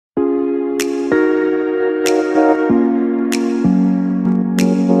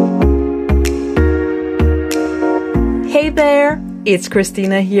there, it's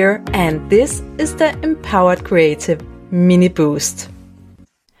Christina here, and this is the Empowered Creative Mini Boost.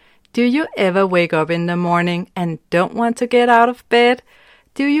 Do you ever wake up in the morning and don't want to get out of bed?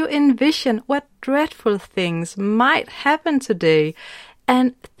 Do you envision what dreadful things might happen today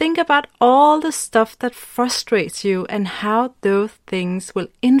and think about all the stuff that frustrates you and how those things will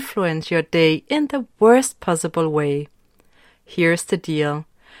influence your day in the worst possible way? Here's the deal.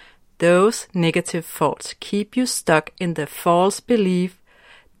 Those negative thoughts keep you stuck in the false belief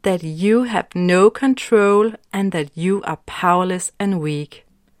that you have no control and that you are powerless and weak.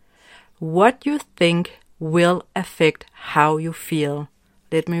 What you think will affect how you feel.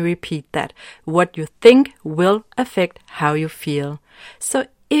 Let me repeat that. What you think will affect how you feel. So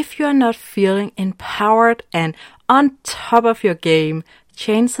if you are not feeling empowered and on top of your game,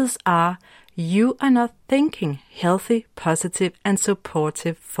 chances are you are not thinking healthy, positive, and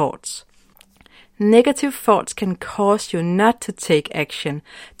supportive thoughts. Negative thoughts can cause you not to take action,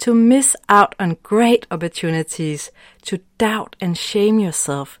 to miss out on great opportunities, to doubt and shame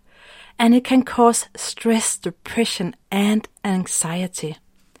yourself. And it can cause stress, depression, and anxiety.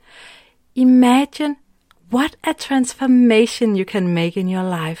 Imagine what a transformation you can make in your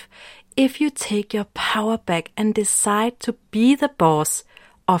life if you take your power back and decide to be the boss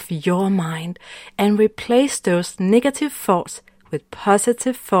of your mind and replace those negative thoughts with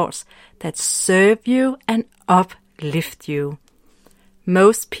positive thoughts that serve you and uplift you.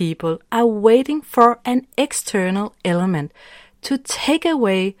 Most people are waiting for an external element to take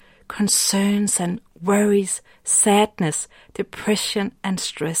away concerns and worries, sadness, depression, and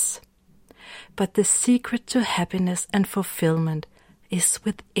stress. But the secret to happiness and fulfillment is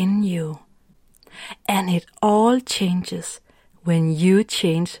within you. And it all changes when you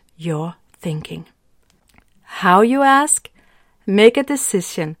change your thinking. How, you ask? Make a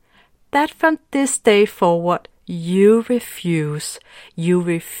decision that from this day forward you refuse. You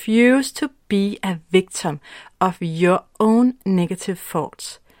refuse to be a victim of your own negative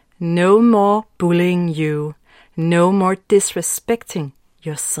thoughts. No more bullying you. No more disrespecting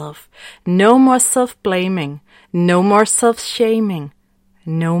yourself. No more self-blaming. No more self-shaming.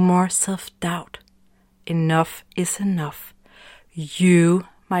 No more self-doubt. Enough is enough. You,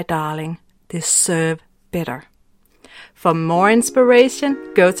 my darling, deserve better. For more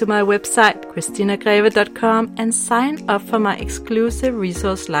inspiration, go to my website, christinagreve.com, and sign up for my exclusive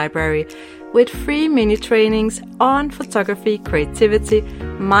resource library with free mini trainings on photography, creativity,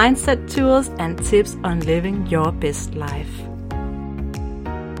 mindset tools, and tips on living your best life.